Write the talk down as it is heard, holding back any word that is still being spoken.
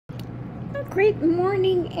Great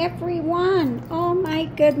morning, everyone. Oh my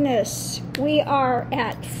goodness. We are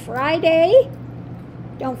at Friday.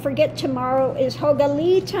 Don't forget, tomorrow is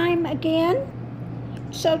Hoggali time again.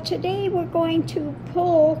 So today we're going to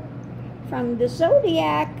pull from the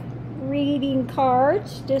Zodiac reading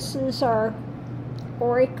cards. This is our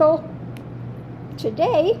oracle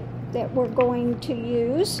today that we're going to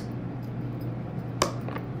use.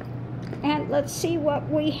 And let's see what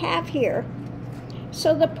we have here.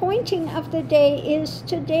 So the pointing of the day is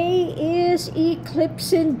today is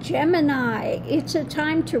eclipse in Gemini. It's a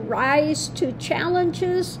time to rise to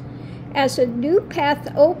challenges as a new path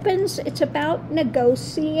opens. It's about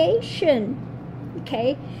negotiation,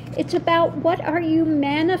 okay? It's about what are you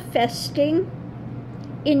manifesting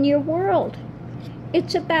in your world.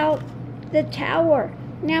 It's about the Tower.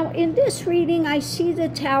 Now in this reading, I see the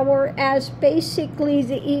Tower as basically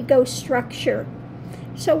the ego structure.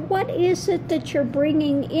 So what is it that you're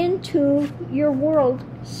bringing into your world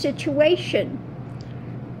situation?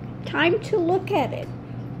 Time to look at it,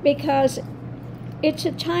 because it's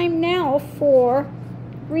a time now for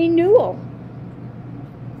renewal.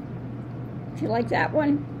 Do you like that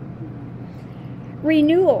one?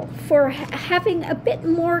 Renewal, for having a bit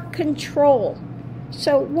more control.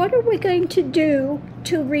 So what are we going to do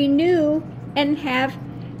to renew and have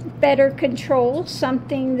better control,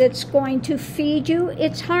 something that's going to feed you?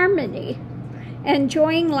 It's harmony,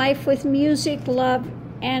 enjoying life with music, love,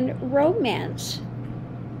 and romance.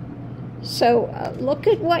 So look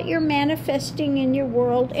at what you're manifesting in your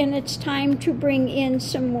world, and it's time to bring in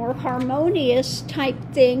some more harmonious type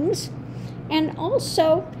things, and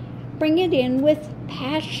also bring it in with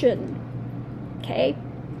passion, okay?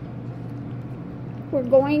 We're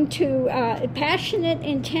going to passionate,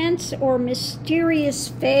 intense, or mysterious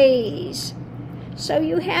phase. So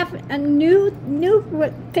you have a new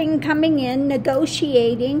thing coming in,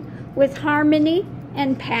 negotiating with harmony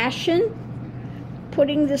and passion,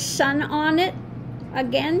 putting the sun on it,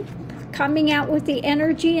 again, coming out with the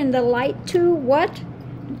energy and the light to what?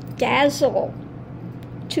 Dazzle,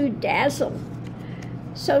 to dazzle.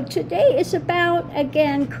 So today is about,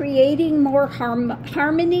 again, creating more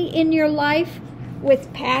harmony in your life,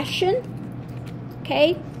 with passion,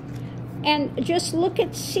 okay? And just look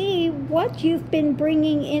and see what you've been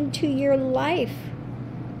bringing into your life.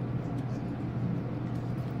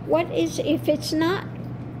 What is, if it's not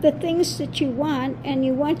the things that you want, and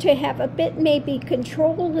you want to have a bit maybe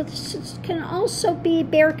control, this can also be,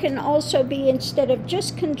 bear can also be, instead of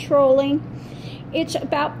just controlling, it's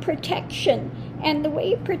about protection. And the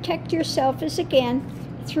way you protect yourself is, again,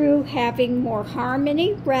 through having more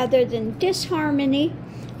harmony rather than disharmony,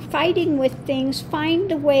 fighting with things.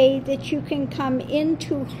 Find a way that you can come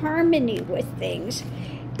into harmony with things.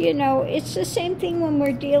 You know, it's the same thing when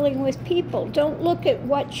we're dealing with people. Don't look at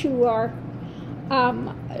what you are,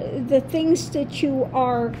 the things that you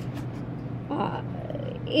are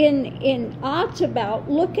in odds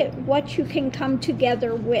about. Look at what you can come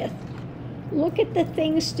together with. Look at the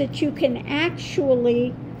things that you can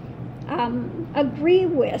actually agree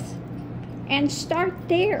with, and start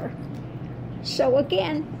there. So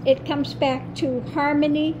again, it comes back to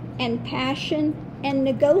harmony and passion and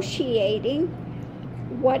negotiating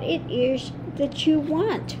what it is that you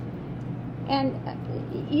want. And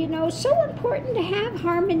you know, so important to have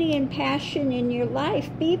harmony and passion in your life.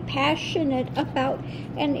 Be passionate about,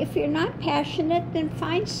 and if you're not passionate, then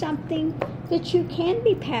find something that you can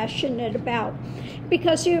be passionate about.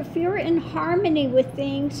 Because if you're in harmony with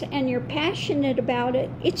things and you're passionate about it,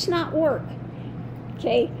 it's not work,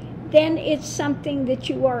 okay? Then it's something that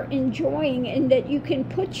you are enjoying and that you can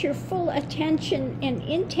put your full attention and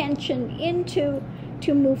intention into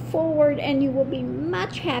to move forward, and you will be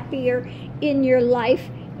much happier in your life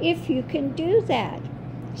if you can do that.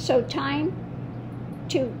 So time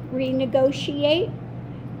to renegotiate.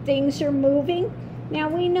 Things are moving. Now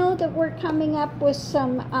we know that we're coming up with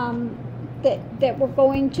some that we're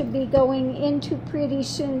going to be going into pretty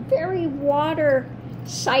soon, very water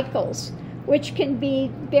cycles, which can be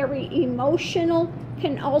very emotional,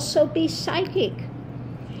 can also be psychic.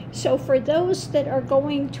 So for those that are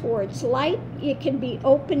going towards light, you can be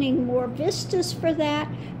opening more vistas for that,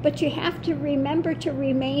 but you have to remember to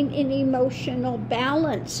remain in emotional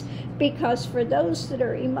balance, because for those that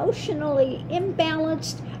are emotionally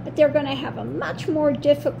imbalanced, they're going to have a much more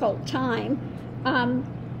difficult time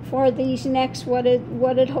for these next, what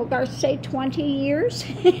did Hogarth say, 20 years?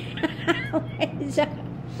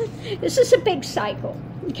 This is a big cycle,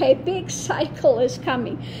 okay? Big cycle is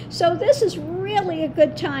coming. So this is really a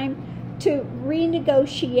good time to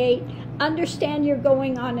renegotiate, understand you're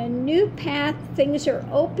going on a new path, things are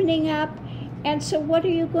opening up, And so what are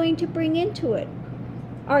you going to bring into it?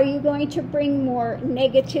 Are you going to bring more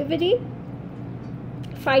negativity,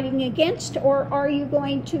 fighting against, or are you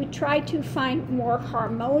going to try to find more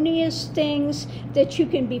harmonious things that you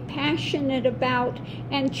can be passionate about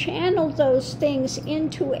and channel those things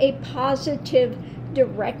into a positive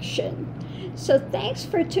direction? So thanks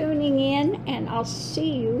for tuning in, and I'll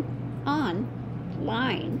see you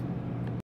online.